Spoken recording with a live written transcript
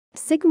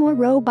Sycamore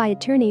Row by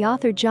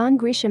attorney-author John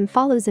Grisham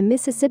follows a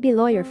Mississippi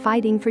lawyer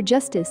fighting for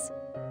justice.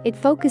 It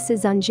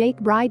focuses on Jake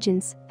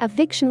Brigance, a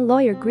fictional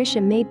lawyer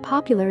Grisham made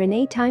popular in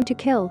A Time to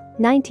Kill,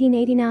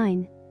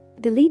 1989.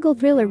 The legal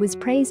thriller was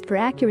praised for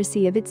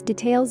accuracy of its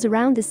details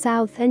around the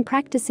South and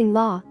practicing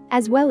law,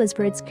 as well as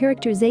for its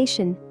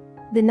characterization.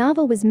 The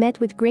novel was met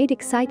with great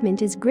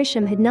excitement as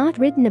Grisham had not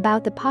written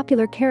about the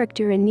popular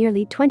character in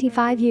nearly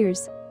 25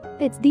 years.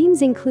 Its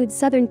themes include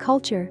Southern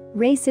culture,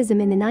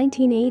 racism in the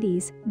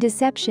 1980s,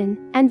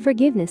 deception, and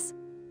forgiveness.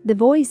 The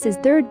voice is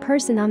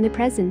third-person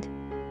omnipresent.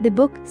 The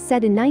book,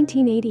 set in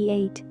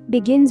 1988,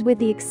 begins with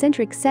the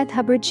eccentric Seth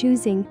Hubbard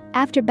choosing,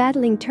 after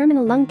battling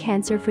terminal lung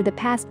cancer for the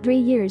past 3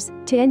 years,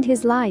 to end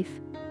his life.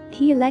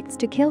 He elects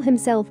to kill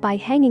himself by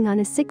hanging on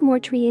a sycamore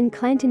tree in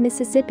Clanton,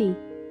 Mississippi.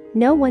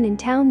 No one in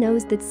town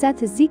knows that Seth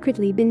has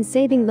secretly been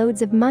saving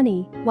loads of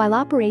money while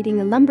operating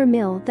a lumber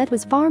mill that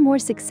was far more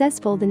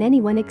successful than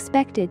anyone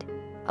expected.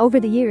 Over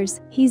the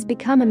years, he's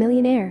become a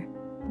millionaire.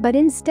 But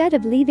instead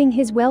of leaving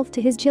his wealth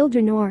to his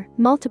children or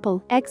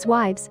multiple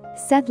ex-wives,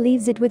 Seth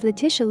leaves it with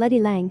Letitia Letty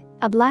Lang,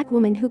 a black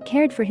woman who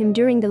cared for him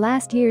during the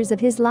last years of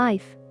his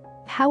life.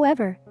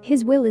 However,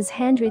 his will is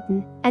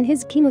handwritten, and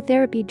his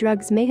chemotherapy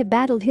drugs may have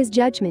battled his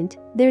judgment.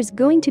 There's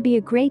going to be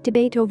a great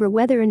debate over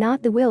whether or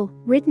not the will,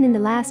 written in the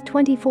last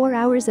 24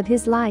 hours of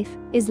his life,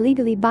 is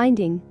legally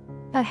binding.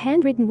 A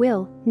handwritten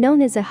will,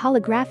 known as a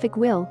holographic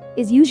will,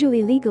 is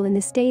usually legal in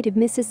the state of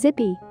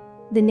Mississippi.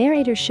 The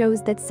narrator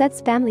shows that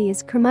Seth's family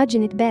is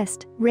curmudgeon at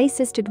best,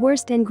 racist at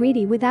worst, and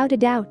greedy without a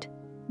doubt.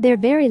 They're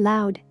very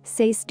loud,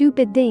 say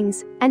stupid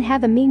things, and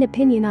have a mean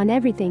opinion on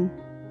everything.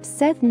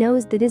 Seth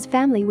knows that his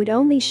family would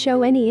only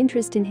show any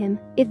interest in him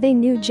if they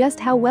knew just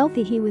how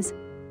wealthy he was.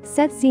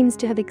 Seth seems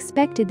to have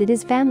expected that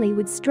his family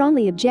would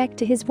strongly object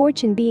to his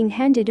fortune being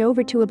handed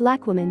over to a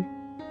black woman.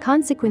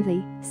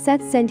 Consequently,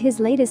 Seth sent his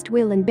latest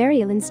will and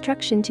burial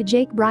instruction to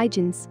Jake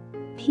Brigance.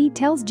 He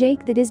tells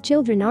Jake that his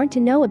children aren't to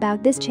know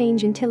about this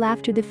change until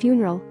after the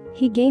funeral.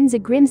 He gains a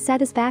grim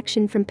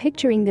satisfaction from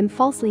picturing them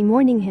falsely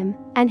mourning him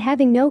and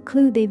having no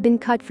clue they've been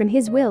cut from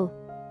his will.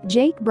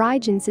 Jake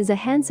Brigance is a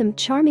handsome,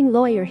 charming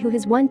lawyer who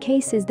has won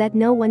cases that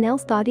no one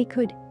else thought he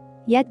could.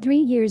 Yet 3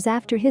 years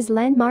after his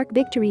landmark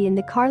victory in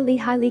the Carly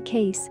Hiley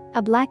case,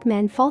 a black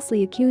man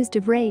falsely accused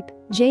of rape,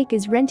 Jake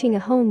is renting a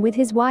home with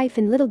his wife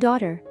and little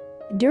daughter.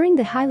 During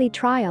the Hiley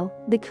trial,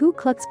 the Ku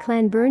Klux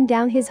Klan burned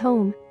down his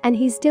home, and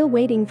he's still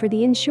waiting for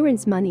the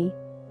insurance money.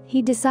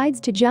 He decides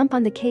to jump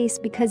on the case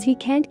because he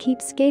can't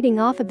keep skating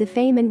off of the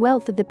fame and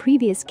wealth of the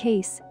previous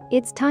case.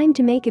 It's time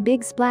to make a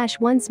big splash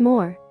once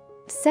more.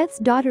 Seth's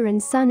daughter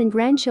and son and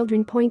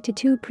grandchildren point to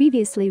 2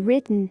 previously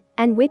written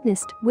and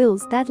witnessed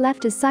wills that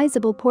left a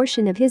sizable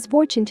portion of his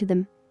fortune to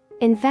them.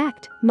 In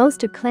fact,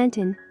 most of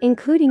Clanton,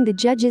 including the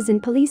judges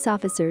and police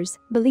officers,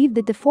 believed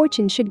that the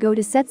fortune should go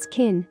to Seth's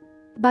kin.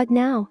 But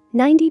now,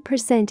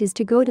 90% is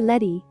to go to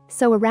Letty,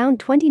 so around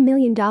 $20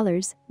 million,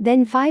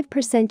 then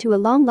 5% to a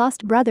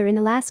long-lost brother in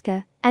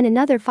Alaska, and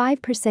another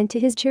 5% to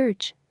his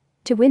church.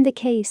 To win the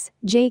case,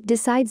 Jake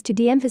decides to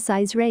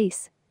de-emphasize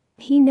race.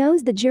 He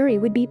knows the jury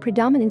would be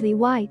predominantly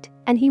white,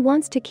 and he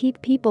wants to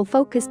keep people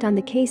focused on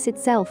the case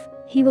itself.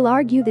 He will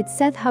argue that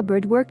Seth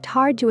Hubbard worked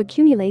hard to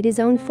accumulate his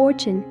own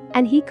fortune,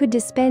 and he could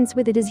dispense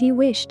with it as he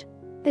wished.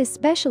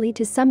 Especially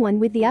to someone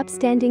with the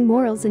upstanding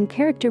morals and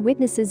character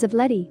witnesses of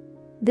Letty.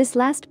 This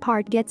last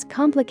part gets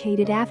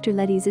complicated after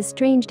Letty's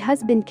estranged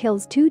husband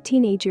kills 2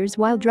 teenagers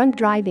while drunk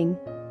driving.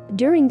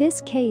 During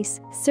this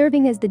case,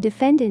 serving as the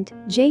defendant,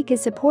 Jake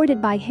is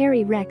supported by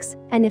Harry Rex,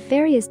 a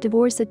nefarious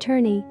divorce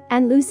attorney,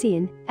 and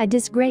Lucien, a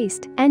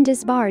disgraced and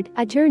disbarred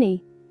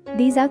attorney.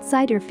 These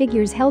outsider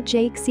figures help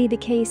Jake see the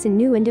case in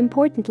new and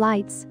important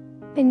lights.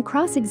 In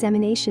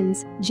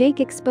cross-examinations, Jake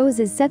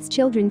exposes Seth's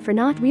children for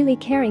not really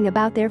caring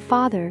about their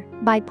father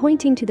by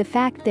pointing to the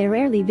fact they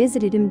rarely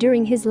visited him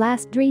during his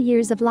last 3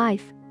 years of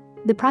life.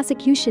 The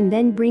prosecution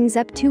then brings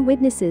up 2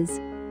 witnesses.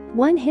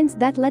 One hints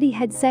that Letty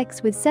had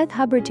sex with Seth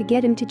Hubbard to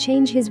get him to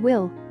change his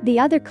will. The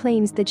other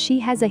claims that she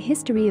has a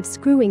history of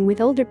screwing with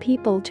older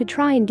people to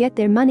try and get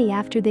their money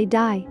after they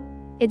die.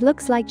 It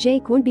looks like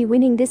Jake won't be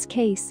winning this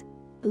case.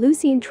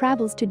 Lucien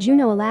travels to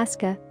Juneau,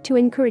 Alaska, to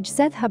encourage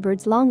Seth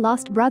Hubbard's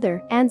long-lost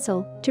brother,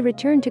 Ansel, to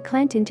return to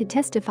Clanton to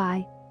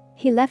testify.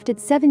 He left at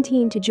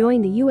 17 to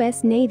join the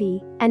U.S.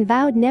 Navy and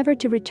vowed never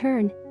to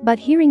return, but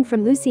hearing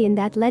from Lucien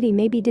that Letty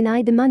may be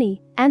denied the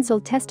money,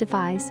 Ansel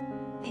testifies.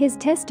 His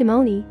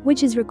testimony,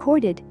 which is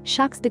recorded,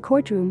 shocks the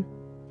courtroom.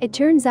 It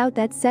turns out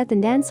that Seth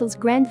and Ansel's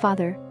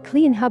grandfather,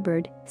 Cleon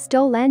Hubbard,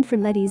 stole land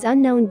from Letty's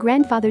unknown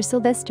grandfather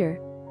Sylvester.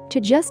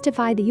 To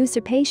justify the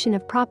usurpation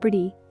of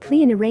property,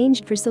 Cleon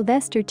arranged for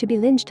Sylvester to be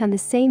lynched on the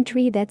same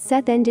tree that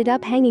Seth ended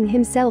up hanging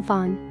himself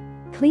on.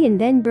 Cleon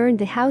then burned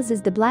the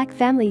houses the black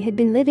family had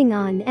been living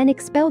on and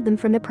expelled them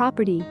from the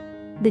property.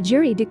 The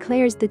jury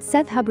declares that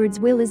Seth Hubbard's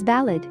will is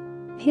valid.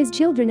 His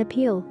children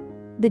appeal.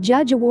 The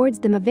judge awards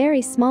them a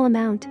very small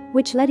amount,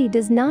 which Letty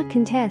does not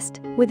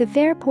contest, with a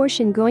fair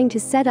portion going to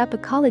set up a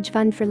college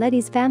fund for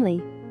Letty's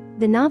family.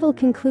 The novel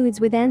concludes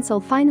with Ansel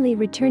finally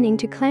returning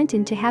to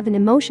Clanton to have an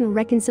emotional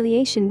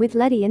reconciliation with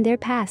Letty and their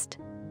past.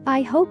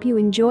 I hope you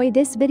enjoyed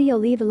this video.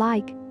 Leave a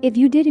like if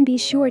you did and be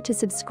sure to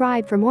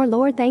subscribe for more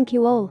lore. Thank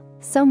you all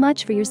so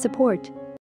much for your support.